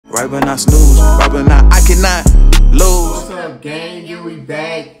Right when I snooze, right when I cannot lose. What's up, gang? Here we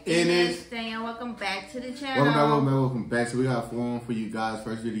back in it. Welcome back to the channel. Welcome back. So we got a forum for you guys.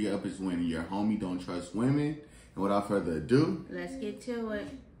 First video up is when your homie don't trust women. And without further ado, let's get to it.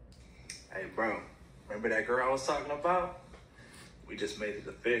 Hey, bro, remember that girl I was talking about? We just made it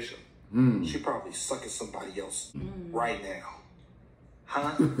official. She probably sucking somebody else right now.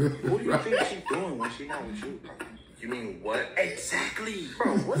 Huh? What do you think she's doing when she's not with you, bro? You mean what? Exactly.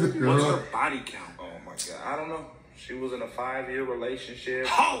 Bro, what's her body count? Oh my God, I don't know. She was in a 5-year relationship.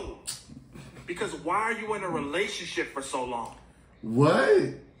 Oh! Because why are you in a relationship for so long? what?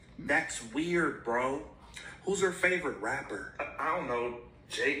 That's weird, bro. Who's her favorite rapper? I don't know.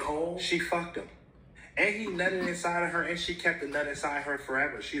 J. Cole? She fucked him. And he nutted inside of her, and she kept the nut inside her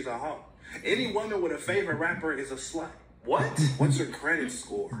forever. She's a hoe. Any woman with a favorite rapper is a slut. What? What's her credit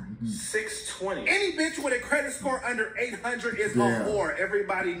score? 620. Any bitch with a credit score under 800 is a whore.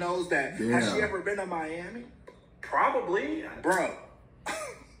 Everybody knows that. Has she ever been to Miami? Probably. Bro.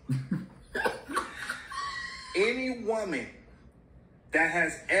 Any woman that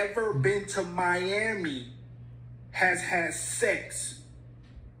has ever been to Miami has had sex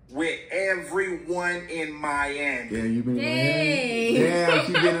with everyone in Miami. Yeah, you been in Miami? Damn,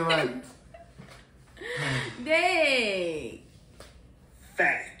 she been in Miami. Dang.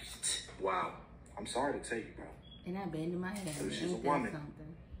 Fact. Wow. I'm sorry to tell you, bro. And I've been to my head. So she's a woman.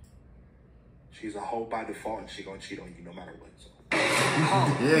 She's a hoe by default, and she gonna cheat on you no matter what. So.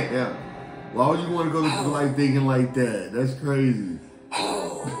 Yeah. Why would you want to go to school like thinking like that? That's crazy.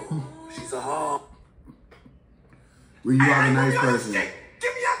 Oh, she's a hoe. Well, you are a nice person. Give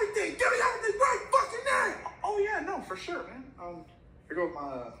me everything. Give me everything right fucking now. Oh yeah, no, for sure, man. Here goes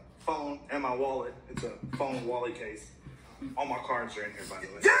my phone and my wallet. It's a phone wallet case. All my cards are in here, by the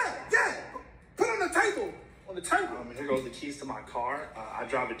way. Yeah. Put it on the table. On the table. Here goes the keys to my car. I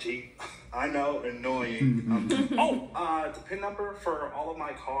drive a Jeep. I know, annoying. The PIN number for all of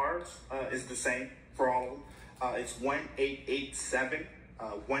my cars is the same for all of them. It's 1887.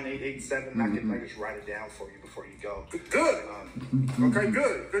 1887. I can just write it down for you before you go. Good. Okay,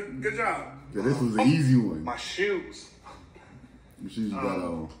 good job. Yeah, this was an easy one. My shoes. Your shoes got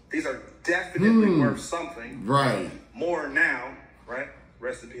on. These are definitely worth something. Right. More now, right?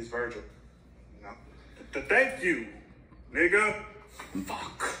 Rest in peace, Virgil. You know? Thank you, nigga.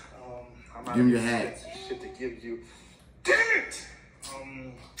 Fuck. I'm out give me of your hat. shit to give you. Damn it.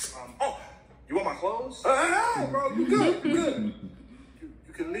 You want my clothes? No, bro. You good.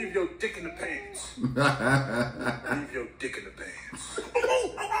 You can leave your dick in the pants. Leave your dick in the pants.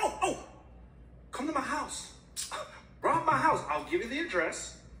 Oh. Come to my house. Rob my house. I'll give you the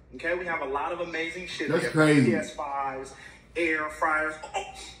address. Okay, we have a lot of amazing shit. That's crazy. PS5s, air fryers.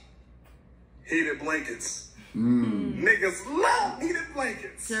 Heated blankets. Niggas love heated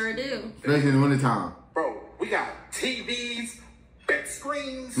blankets. Sure do. Especially in the wintertime. Bro, we got TVs, big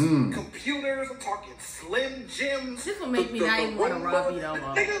screens, computers. I'm talking Slim Jims. This will make me not even want to rob you no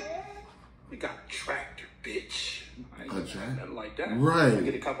more. Nigga, we got a tractor, bitch. Nothing like that. Right.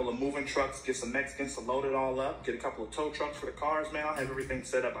 Get a couple of moving trucks, get some Mexicans to load it all up, get a couple of tow trucks for the cars, man. I'll have everything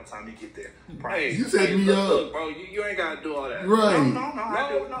set up by the time you get there. Right. You set me up. Look, bro, you ain't gotta do all that. Right. No, I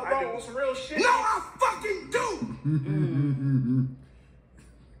do. It's real shit. No, I fucking do.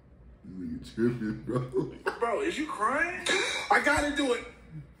 Nigga tripping, bro. Bro, is you crying? I gotta do it.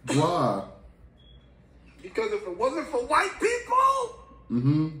 Why? Because if it wasn't for white people,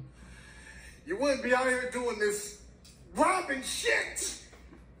 you wouldn't be out here doing this robbing shit.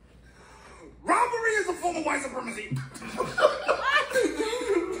 Robbery is a form of white supremacy.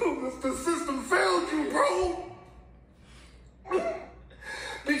 The system failed you, bro.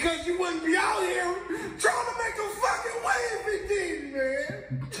 Because you wouldn't be out here trying to make a fucking way if it did,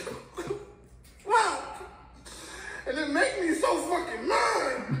 man. Wow. And it made me so fucking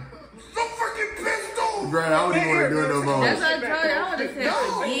mad. So fucking pissed off. Right, I don't even want to do it no more. That's what I told you. I would have said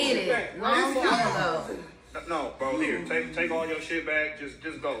forget it. Long time ago. No, bro, here, take all your shit back. Just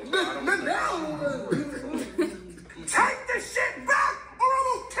go. Take the shit back, or I'm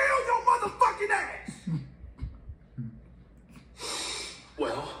gonna kill your motherfucking ass.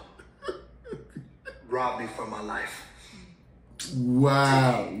 Well, rob me from my life.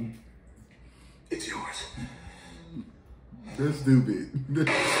 Wow. It's yours. That's stupid.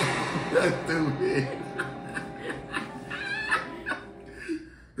 That's stupid.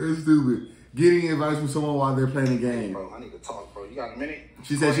 That's stupid. Getting advice from someone while they're playing a game. Bro, I need to talk, bro. You got a minute?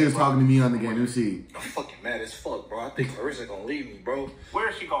 She said she was talking to me on the game. Let me see. I'm fucking mad as fuck, bro. I think Clarissa gonna leave me, bro. Where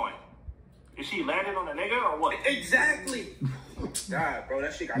is she going? Is she landing on a nigga or what? Exactly. God, bro,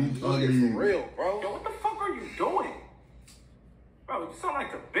 that shit got me heated for real, bro. Yo, what the fuck are you doing? Bro, you sound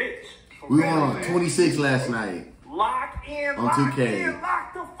like a bitch. For We real, won on man. 26 last night. Lock in, On lock 2K. in,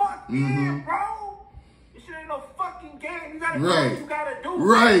 lock the fuck in, bro. This shit ain't no fucking game. You gotta do Right. what you gotta do.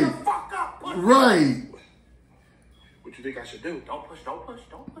 Right. Shut the fuck up, pussy. Right. What you think I should do? Don't push, don't push,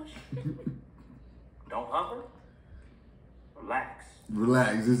 don't push. Don't hover. Relax.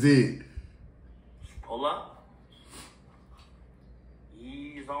 Relax, that's it. Just pull up.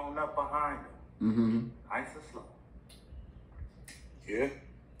 Ease on up behind him. Mm-hmm. Nice and slow. Yeah.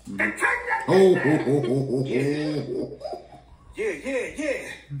 And take that Oh, bitch oh, down. oh, oh, oh, oh. Yeah.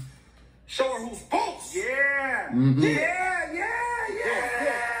 Show her who's boss. Yeah. Mhm. Yeah.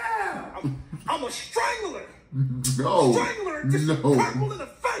 I'm a strangler. No. Strangler and just No. purple in the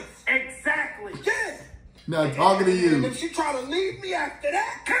face. Exactly. Yeah. Not talking to And you. if she try to leave me after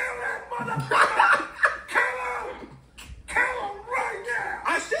that, kill that motherfucker. Kill him. Kill him right now.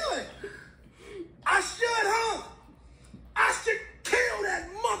 I should, huh? I should kill that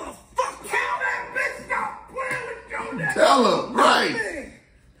motherfucker. Kill that bitch. Stop playing with your neck. Tell him, right.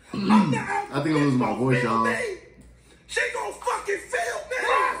 Man, I'm the alpha I think I'm losing my bitch voice, gonna y'all. feel me. She gonna fucking feel me. You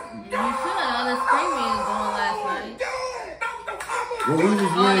should have. All the screaming was going last night. Well, we was All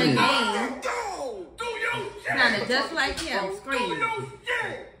the winning. game. Go. Do your shit. Sounded just like him, Do screaming. your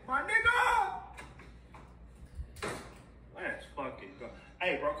shit, my nigga. Let's fucking go.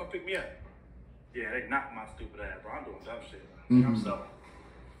 Hey, bro, come pick me up. Yeah, they knocked my stupid ass, bro. I'm doing dumb shit. I'm selling.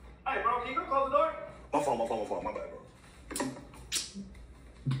 Hey, bro, can you go close the door? My fault. My bad, bro.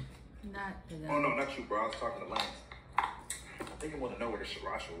 Not to Oh, them. no, not you, bro. I was talking to Lance. I think you want to know where the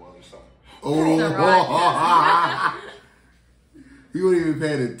Sriracha was or something. Oh, he wasn't even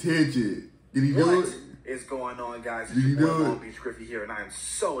paying attention. Did he do What it? is going on, guys? Did It's he your boy do it? Long Beach Griffy here, and I am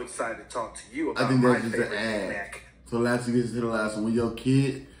so excited to talk to you about I think my that's just an favorite ad. snack. So let's get to the last one.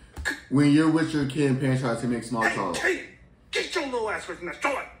 When you're with your kid and parents try to make small talk. Hey, get your little ass away from that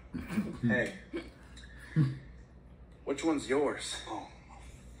toilet. Hey, which one's yours? Oh, my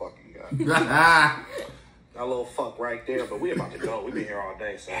fucking God. That little fuck right there, but we about to go. We've been here all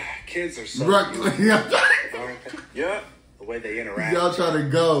day, so kids are so Right. cute, aren't they? Yeah, the way they interact, Y'all try to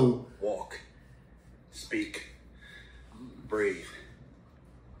go. walk, speak, breathe.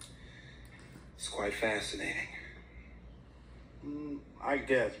 It's quite fascinating. I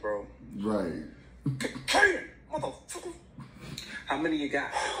guess, bro. Right. Hey, motherfucker. How many you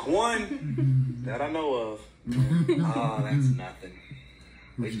got? One that I know of. Oh, that's nothing.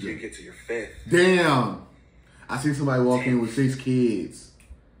 Wait till you get to your fifth. Damn. I seen somebody walk in with 6 kids.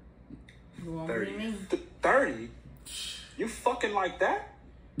 You want what do you 30. mean? 30? You fucking like that?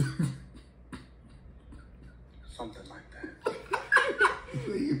 Something like that.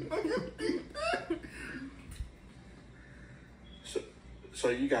 So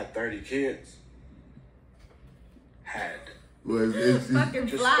you got 30 kids? Had. Well, it's Fucking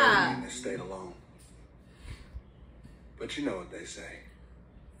Just 30 fly. in the state alone. But you know what they say.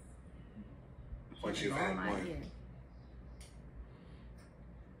 Once you've had Oh, my one, ear.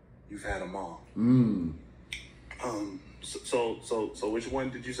 you've had them all. mm. So which one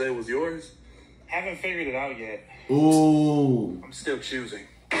did you say was yours? Haven't figured it out yet. Ooh. I'm still choosing.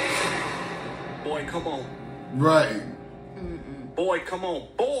 Boy, come on. Right. Boy, come on.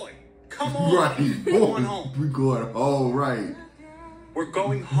 Boy, come on. Right. We're going home. We going home, right. We're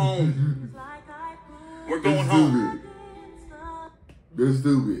going home. We're going That's home. stupid. That's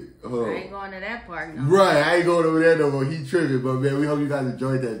stupid. I ain't going to that part no. Right, I ain't going over there no more. He tripping, but man, we hope you guys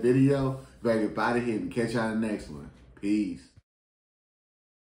enjoyed that video. We're gonna get out of here and catch y'all in the next one. Peace.